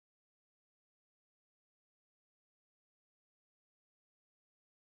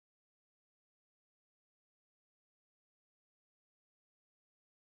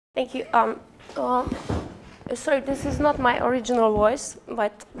Thank you. Sorry, this is not my original voice,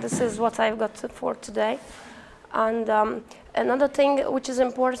 but this is what I've got for today. And another thing which is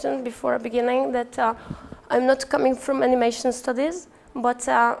important before beginning, that I'm not coming from animation studies, but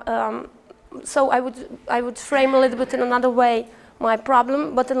so I would frame a little bit in another way my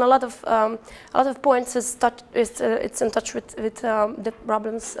problem, but in a lot of points it's in touch with the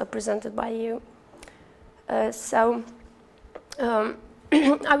problems presented by you.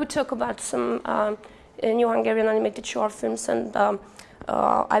 I would talk about some new Hungarian animated short films, and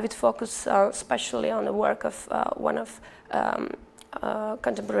I would focus especially on the work of one of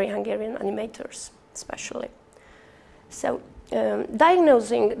contemporary Hungarian animators, especially. So,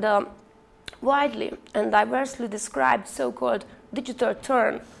 diagnosing the widely and diversely described so-called digital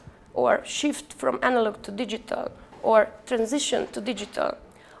turn, or shift from analog to digital, or transition to digital,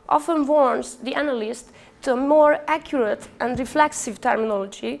 often warns the analyst to a more accurate and reflexive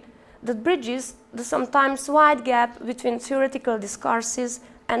terminology that bridges the sometimes wide gap between theoretical discourses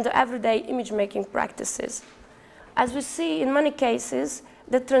and the everyday image-making practices. As we see in many cases,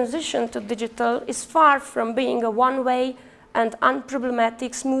 the transition to digital is far from being a one-way and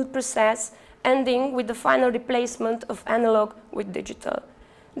unproblematic smooth process ending with the final replacement of analog with digital.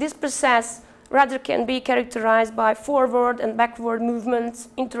 This process rather can be characterized by forward and backward movements,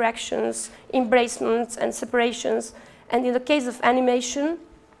 interactions, embracements, and separations. And in the case of animation,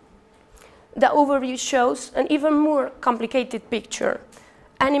 the overview shows an even more complicated picture.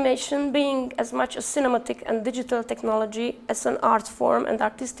 Animation being as much a cinematic and digital technology as an art form and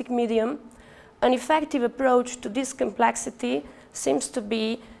artistic medium, an effective approach to this complexity seems to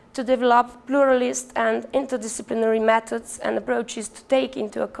be to develop pluralist and interdisciplinary methods and approaches to take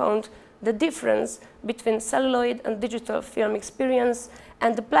into account the difference between celluloid and digital film experience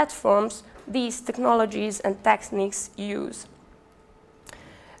and the platforms these technologies and techniques use.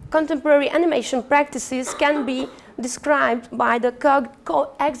 Contemporary animation practices can be described by the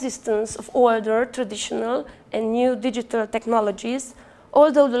coexistence of older, traditional, and new digital technologies,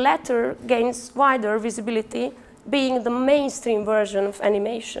 although the latter gains wider visibility, being the mainstream version of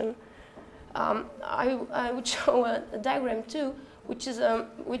animation. I would show a diagram too,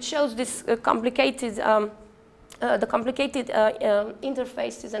 which shows this complicated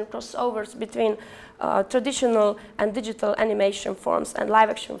interfaces and crossovers between traditional and digital animation forms and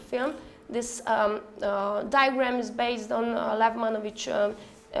live-action film. This diagram is based on Lev Manovich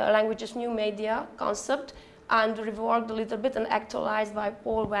language's new media concept and reworked a little bit and actualized by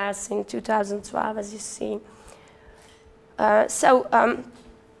Paul Wells in 2012, as you see.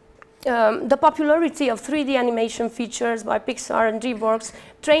 The popularity of 3D animation features by Pixar and DreamWorks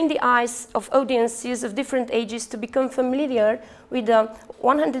trained the eyes of audiences of different ages to become familiar with the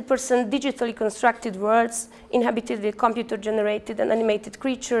 100% digitally constructed worlds inhabited with computer-generated and animated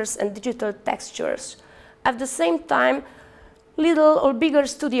creatures and digital textures. At the same time, little or bigger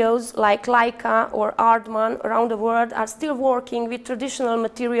studios like Leica or Aardman around the world are still working with traditional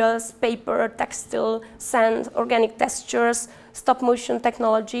materials, paper, textile, sand, organic textures, stop-motion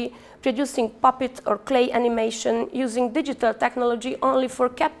technology, producing puppet or clay animation using digital technology only for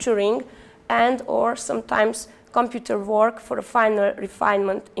capturing and or sometimes computer work for a final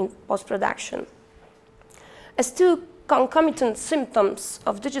refinement in post-production. As two concomitant symptoms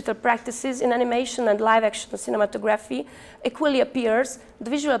of digital practices in animation and live-action cinematography equally appears the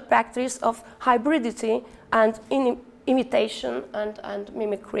visual practice of hybridity and imitation and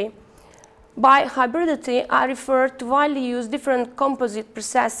mimicry. By hybridity, I refer to widely used different composite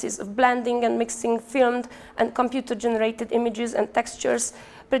processes of blending and mixing filmed and computer-generated images and textures,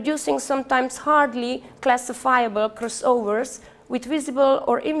 producing sometimes hardly classifiable crossovers with visible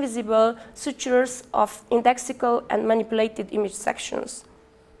or invisible sutures of indexical and manipulated image sections.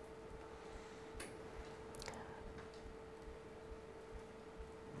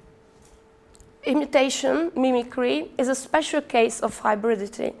 Imitation, mimicry, is a special case of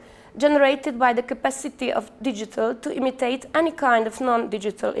hybridity, generated by the capacity of digital to imitate any kind of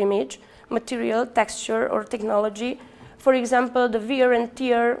non-digital image, material, texture, or technology. For example, the wear and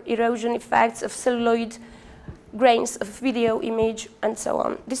tear, erosion effects of celluloid, grains of video image, and so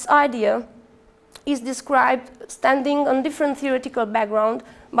on. This idea is described standing on different theoretical background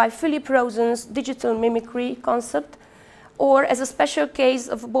by Philip Rosen's digital mimicry concept, or as a special case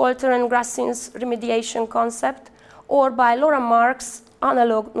of Bolter and Grassin's remediation concept, or by Laura Mark's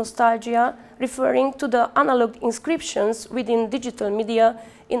analog nostalgia, referring to the analog inscriptions within digital media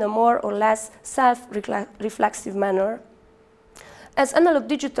in a more or less self-reflexive manner. As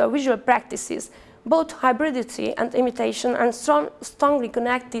analog-digital visual practices, both hybridity and imitation are strongly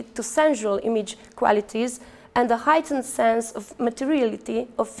connected to sensual image qualities and the heightened sense of materiality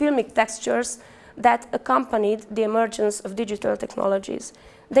of filmic textures that accompanied the emergence of digital technologies.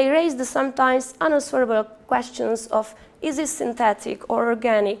 They raised the sometimes unanswerable questions of, is this synthetic or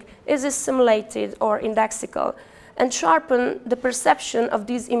organic, is this simulated or indexical, and sharpened the perception of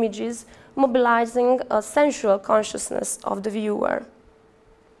these images, mobilizing a sensual consciousness of the viewer.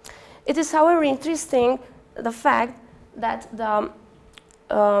 It is, however, interesting the fact that the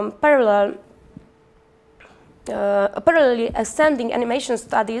parallelly ascending animation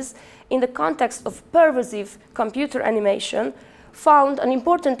studies in the context of pervasive computer animation found an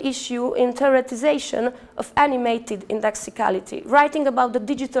important issue in theoretization of animated indexicality. Writing about the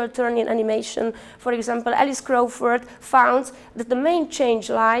digital turn in animation, for example, Alice Crawford found that the main change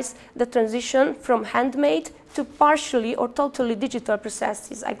lies the transition from handmade to partially or totally digital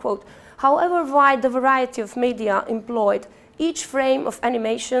processes. I quote, "However wide the variety of media employed, each frame of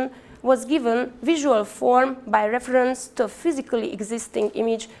animation was given visual form by reference to a physically existing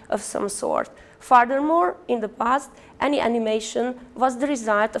image of some sort. Furthermore, in the past, any animation was the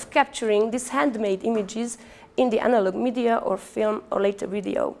result of capturing these handmade images in the analog media or film or later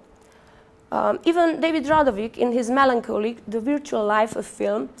video." Even David Radovic, in his melancholic The Virtual Life of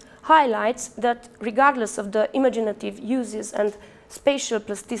Film, highlights that regardless of the imaginative uses and spatial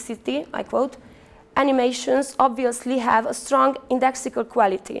plasticity, I quote, "Animations obviously have a strong indexical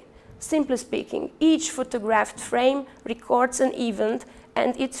quality. Simply speaking, each photographed frame records an event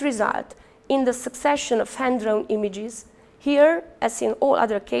and its result in the succession of hand-drawn images. Here, as in all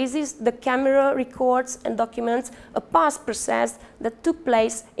other cases, the camera records and documents a past process that took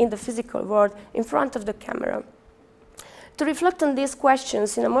place in the physical world in front of the camera." To reflect on these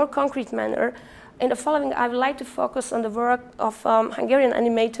questions in a more concrete manner, in the following, I would like to focus on the work of a Hungarian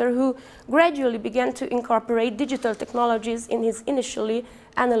animator who gradually began to incorporate digital technologies in his initially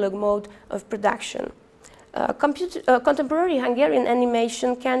analog mode of production. Contemporary Hungarian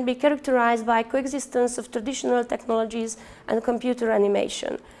animation can be characterized by coexistence of traditional technologies and computer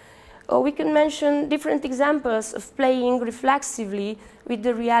animation. We can mention different examples of playing reflexively with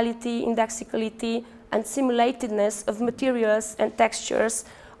the reality, indexicality, and simulatedness of materials and textures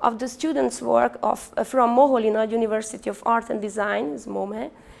of the students' work from Moholina University of Art and Design, MOME,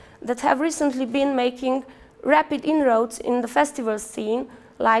 that have recently been making rapid inroads in the festival scene,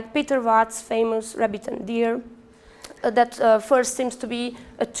 like Peter Watt's famous Rabbit and Deer, that first seems to be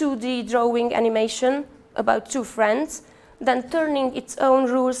a 2D drawing animation about two friends, then turning its own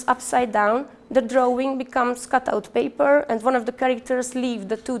rules upside down, the drawing becomes cut-out paper, and one of the characters leaves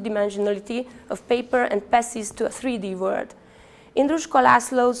the two-dimensionality of paper and passes to a 3D world. In Rushko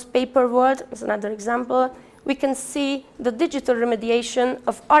László's Paper World, as another example, we can see the digital remediation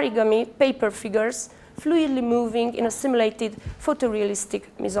of origami paper figures fluidly moving in a simulated photorealistic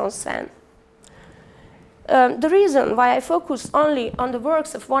mise-en-scène. The reason why I focus only on the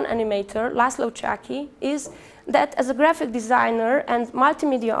works of one animator, László Csáky, is that as a graphic designer and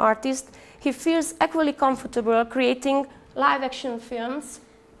multimedia artist, he feels equally comfortable creating live-action films,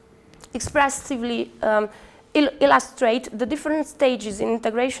 expressively illustrate the different stages in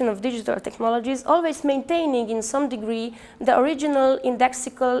integration of digital technologies, always maintaining in some degree the original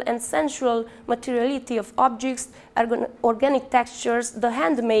indexical and sensual materiality of objects, organic textures, the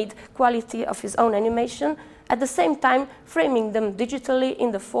handmade quality of his own animation, at the same time framing them digitally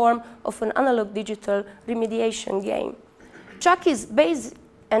in the form of an analog-digital remediation game. Csáky's base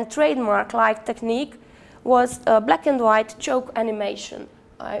and trademark-like technique was black and white choke animation.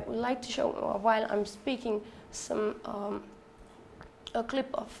 I would like to show, while I'm speaking, a clip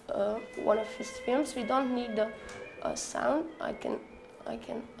of one of his films. We don't need the sound. I can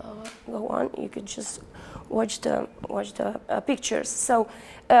go on. You could just watch the pictures. So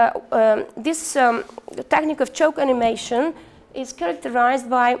this technique of choke animation is characterized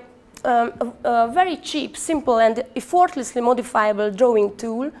by a very cheap, simple, and effortlessly modifiable drawing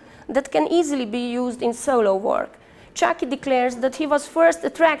tool that can easily be used in solo work. Csáky declares that he was first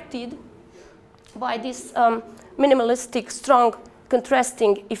attracted by this minimalistic, strong,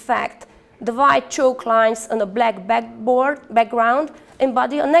 contrasting effect. The white choke lines on a black background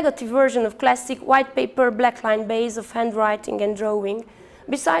embody a negative version of classic white paper black line base of handwriting and drawing.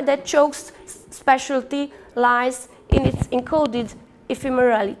 Beside that, choke's specialty lies in its encoded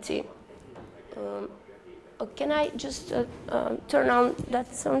ephemerality. Can I just turn on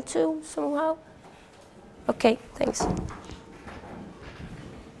that sound too, somehow? Okay, thanks.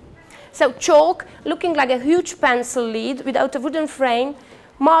 So chalk, looking like a huge pencil lead without a wooden frame,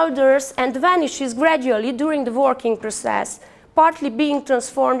 moulders and vanishes gradually during the working process, partly being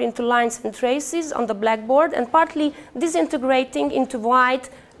transformed into lines and traces on the blackboard and partly disintegrating into white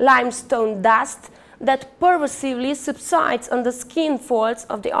limestone dust that pervasively subsides on the skin folds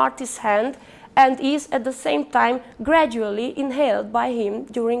of the artist's hand and is at the same time gradually inhaled by him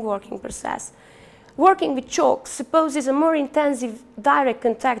during working process. Working with chalk supposes a more intensive direct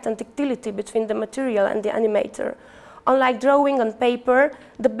contact and tactility between the material and the animator. Unlike drawing on paper,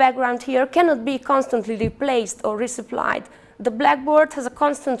 the background here cannot be constantly replaced or resupplied. The blackboard has a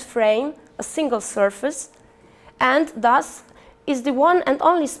constant frame, a single surface, and thus is the one and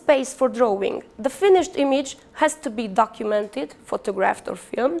only space for drawing. The finished image has to be documented, photographed or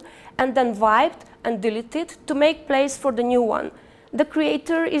filmed, and then wiped and deleted to make place for the new one. The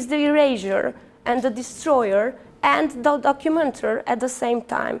creator is the eraser and the destroyer and the documenter at the same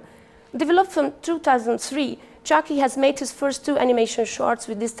time. Developed from 2003, Chucky has made his first 2 animation shorts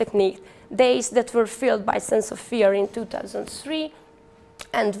with this technique, Days That Were Filled by Sense of Fear in 2003,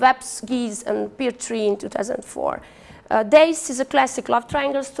 and Webs, Geese, and Pear Tree in 2004. Days is a classic love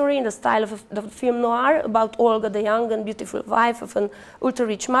triangle story in the style of the film noir about Olga, the young and beautiful wife of an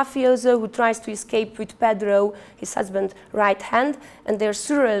ultra-rich mafioso who tries to escape with Pedro, his husband's right hand, and their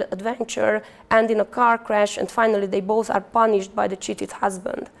surreal adventure end in a car crash, and finally they both are punished by the cheated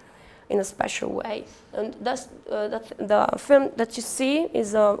husband in a special way. And thus, the film that you see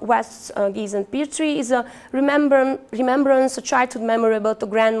is West's Geese and Pear Tree is a remembrance, a childhood memory about a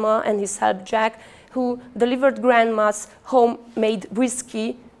grandma and his help Jack, who delivered grandma's homemade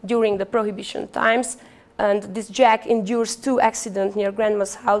whiskey during the Prohibition times. And this Jack endures 2 accidents near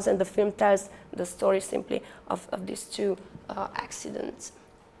grandma's house, and the film tells the story simply of these 2 accidents.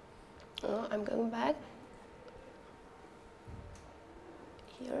 I'm going back.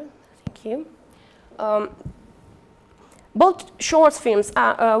 Here, thank you. Both short films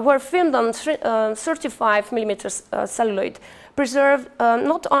were filmed on 35mm celluloid, preserved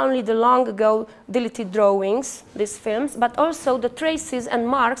not only the long ago deleted drawings, these films, but also the traces and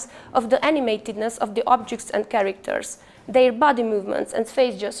marks of the animatedness of the objects and characters, their body movements and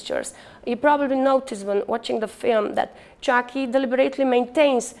face gestures. You probably noticed when watching the film that Chucky deliberately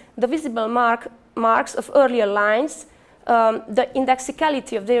maintains the visible marks of earlier lines, the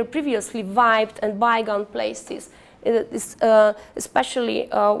indexicality of their previously wiped and bygone places. It is especially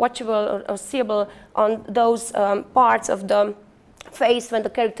watchable or seeable on those parts of the face when the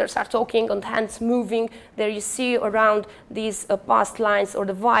characters are talking and hands moving. There you see around these past lines or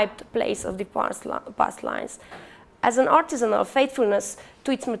the wiped place of the past lines. As an artisanal faithfulness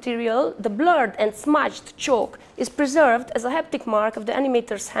to its material, the blurred and smudged chalk is preserved as a haptic mark of the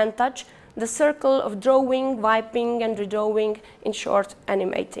animator's hand touch, the circle of drawing, wiping and redrawing, in short,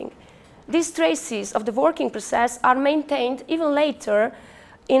 animating. These traces of the working process are maintained even later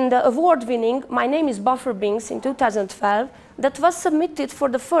in the award-winning My Name is Buffer Binks in 2012 that was submitted for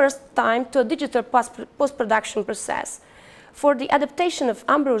the first time to a digital post-production process. For the adaptation of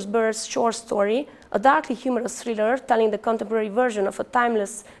Ambrose Bierce's short story, a darkly humorous thriller telling the contemporary version of a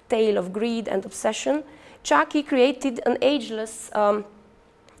timeless tale of greed and obsession, Chucky created an ageless, I'm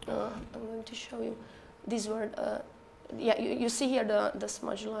going to show you, these were, yeah, you see here the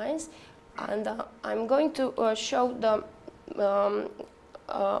smudge lines, and I'm going to show the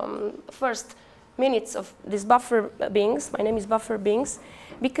first minutes of this Buffer Binks, My Name is Buffer Binks,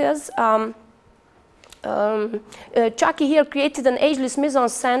 because Chucky here created an ageless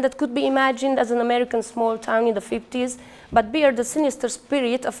mise-en-scène that could be imagined as an American small town in the 50s, but bear the sinister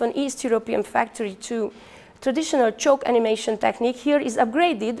spirit of an East European factory too. Traditional chalk animation technique here is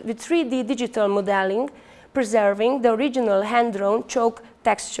upgraded with 3D digital modeling, preserving the original hand-drawn chalk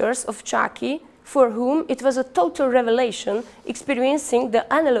textures of Chucky, for whom it was a total revelation, experiencing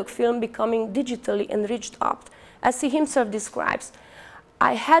the analog film becoming digitally enriched up. As he himself describes,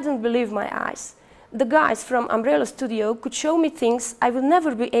 I hadn't believed my eyes. The guys from Umbrella Studio could show me things I would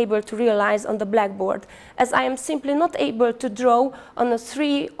never be able to realize on the blackboard, as I am simply not able to draw on a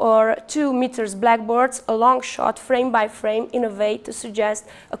 3 or 2 meters blackboards a long shot frame by frame in a way to suggest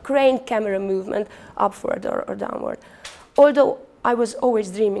a crane camera movement upward or downward. Although I was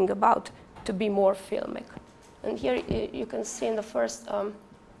always dreaming about to be more filmic. And here you can see in the first,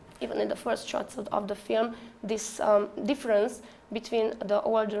 even in the first shots of the film, this difference between the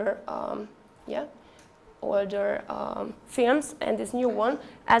older films and this new one,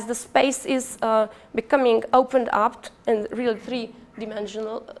 as the space is becoming opened up and real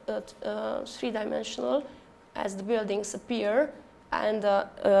three-dimensional, as the buildings appear, and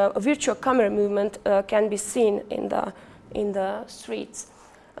a virtual camera movement can be seen in the streets,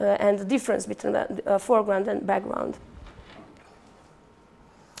 and the difference between the foreground and background.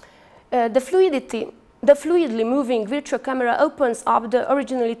 The fluidly moving virtual camera opens up the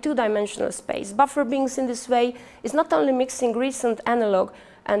originally two-dimensional space. Buffer Binks in this way is not only mixing recent analog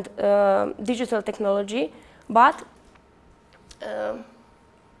and digital technology, but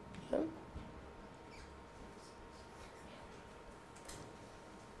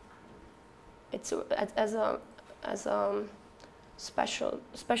it's as a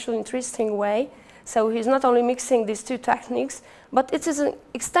special interesting way. So he's not only mixing these two techniques, but it is an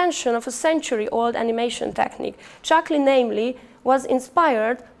extension of a century-old animation technique. Chucky, namely, was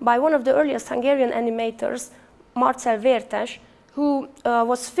inspired by one of the earliest Hungarian animators, Marcel Vértes, who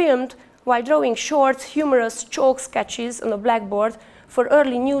was filmed while drawing short, humorous chalk sketches on a blackboard for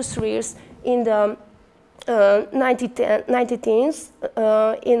early newsreels in the 1910s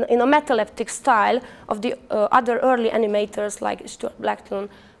in a metaleptic style of the other early animators like Stuart Blackton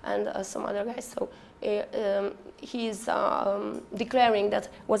and some other guys. So he's declaring that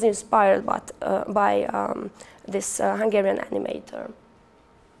was inspired by this Hungarian animator.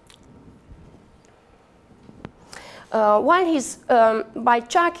 While by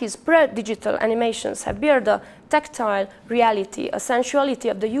Chucky's pre-digital animations have bared the tactile reality, a sensuality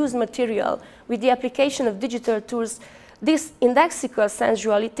of the used material with the application of digital tools, this indexical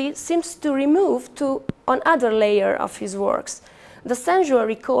sensuality seems to remove to another layer of his works, the sensual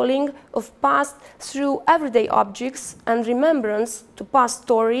recalling of past through everyday objects and remembrance to past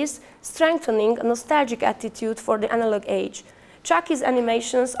stories, strengthening a nostalgic attitude for the analog age. Chucky's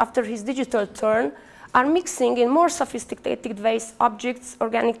animations after his digital turn are mixing in more sophisticated ways objects,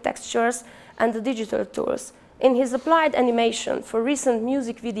 organic textures, and the digital tools. In his applied animation for recent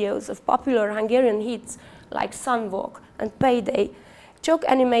music videos of popular Hungarian hits like Sunwalk and Payday, chalk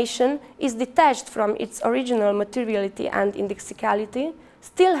animation is detached from its original materiality and indexicality,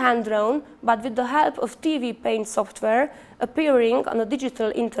 still hand-drawn, but with the help of TV Paint software appearing on a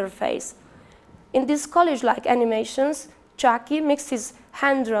digital interface. In these college-like animations, Chucky mixes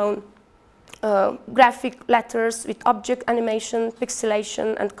hand-drawn graphic letters with object animation,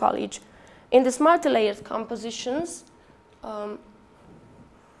 pixelation, and collage. In these multi-layered compositions,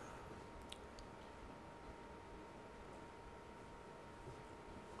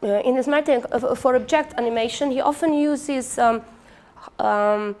 for object animation, he often uses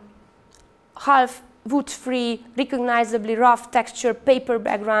half wood-free, recognizably rough texture paper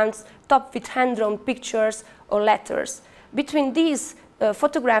backgrounds topped with hand-drawn pictures or letters. Between these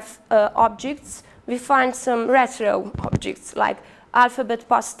photograph objects, we find some retro objects like alphabet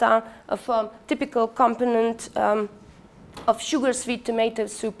pasta, of a typical component of sugar-sweet tomato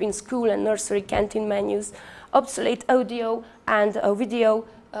soup in school and nursery canteen menus, obsolete audio and video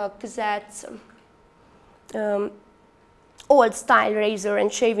cassettes, old-style razor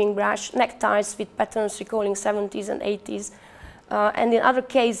and shaving brush, neckties with patterns recalling 70s and 80s. And in other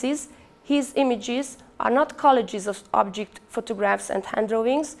cases, his images are not collages of object photographs and hand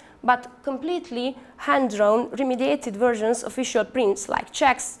drawings, but completely hand-drawn, remediated versions of official prints like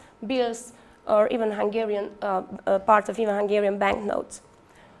checks, bills, or even Hungarian, part of even Hungarian banknotes.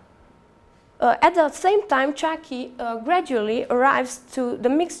 At the same time, Chucky gradually arrives to the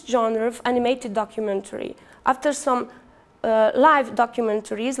mixed genre of animated documentary. After some live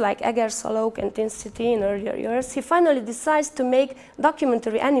documentaries like Egerszalók and Tin City in earlier years, he finally decides to make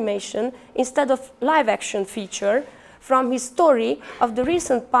documentary animation instead of live-action feature from his story of the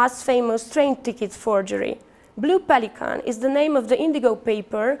recent past famous train ticket forgery. Blue Pelican is the name of the Indigo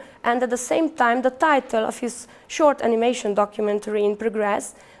paper and at the same time the title of his short animation documentary in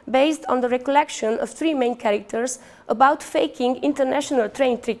progress, based on the recollection of three main characters about faking international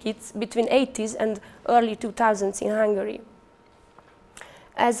train tickets between 80s and early 2000s in Hungary.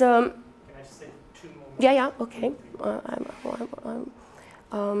 As a... Can I say 2 more? Yeah, okay.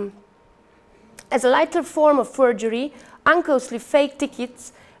 As a lighter form of forgery, uncostly fake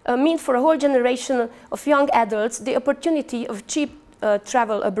tickets mean for a whole generation of young adults the opportunity of cheap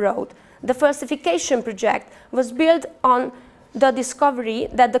travel abroad. The falsification project was built on the discovery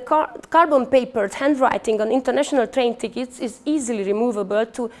that the carbon-papered handwriting on international train tickets is easily removable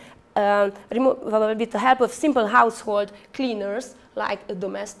with the help of simple household cleaners like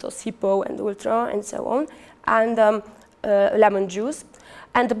Domestos, Hippo, and Ultra, and so on, and lemon juice.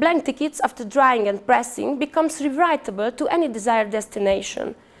 And the blank tickets, after drying and pressing, becomes rewritable to any desired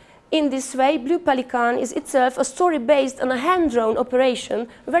destination. In this way, Blue Pelican is itself a story based on a hand-drawn operation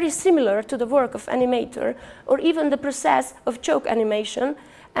very similar to the work of animator or even the process of chalk animation,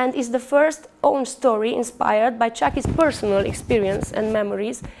 and is the first own story inspired by Chucky's personal experience and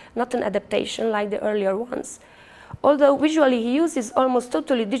memories, not an adaptation like the earlier ones. Although visually he uses almost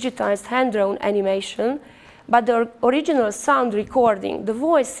totally digitized hand-drawn animation, but the original sound recording, the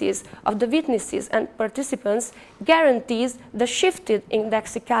voices of the witnesses and participants guarantees the shifted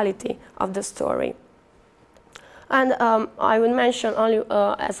indexicality of the story. And I will mention only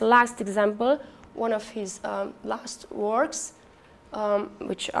as a last example one of his last works,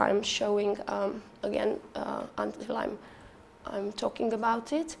 which I'm showing again until I'm talking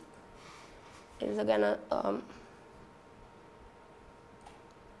about it. It is again a,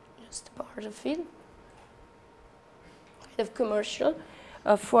 just part of it, kind of commercial.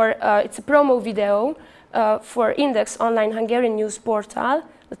 It's a promo video for Index online Hungarian news portal.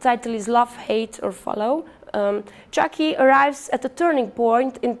 The title is Love, Hate or Follow. Chucky arrives at a turning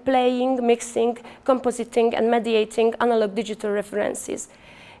point in playing, mixing, compositing and mediating analog-digital references.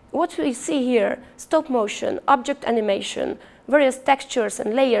 What we see here, stop motion, object animation, various textures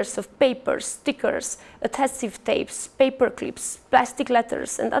and layers of paper, stickers, adhesive tapes, paper clips, plastic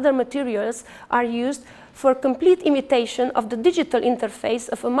letters and other materials are used for complete imitation of the digital interface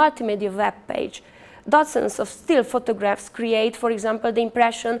of a multimedia web page. Dozens of still photographs create, for example, the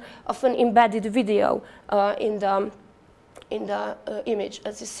impression of an embedded video in the image,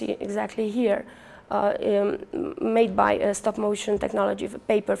 as you see exactly here, made by stop-motion technology of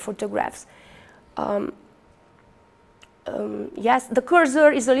paper photographs. Yes, the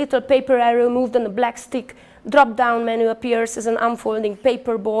cursor is a little paper arrow moved on a black stick. Drop-down menu appears as an unfolding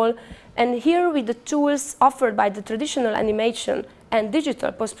paper ball. And here, with the tools offered by the traditional animation and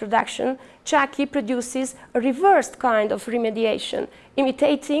digital post-production, Chucky produces a reversed kind of remediation,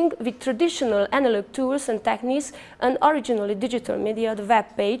 imitating with traditional analog tools and techniques an originally digital media, the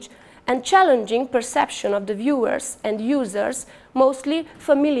web page, and challenging perception of the viewers and users, mostly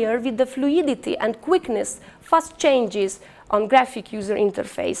familiar with the fluidity and quickness, fast changes on graphic user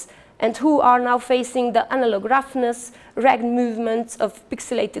interface, and who are now facing the analog roughness, ragged movements of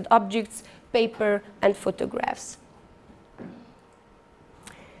pixelated objects, paper and photographs.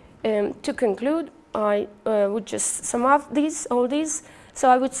 To conclude, I would just sum up all these. So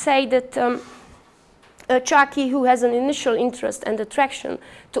I would say that Chucky, who has an initial interest and attraction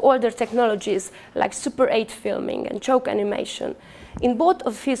to older technologies like Super 8 filming and choke animation, in both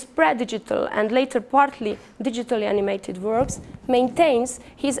of his pre-digital and later partly digitally animated works, maintains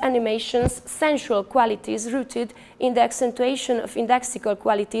his animation's sensual qualities rooted in the accentuation of indexical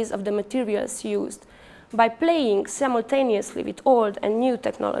qualities of the materials used. By playing simultaneously with old and new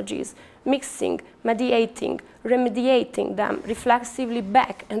technologies, mixing, mediating, remediating them reflexively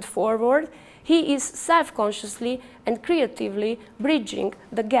back and forward, he is self-consciously and creatively bridging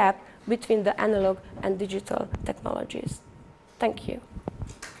the gap between the analog and digital technologies. Thank you.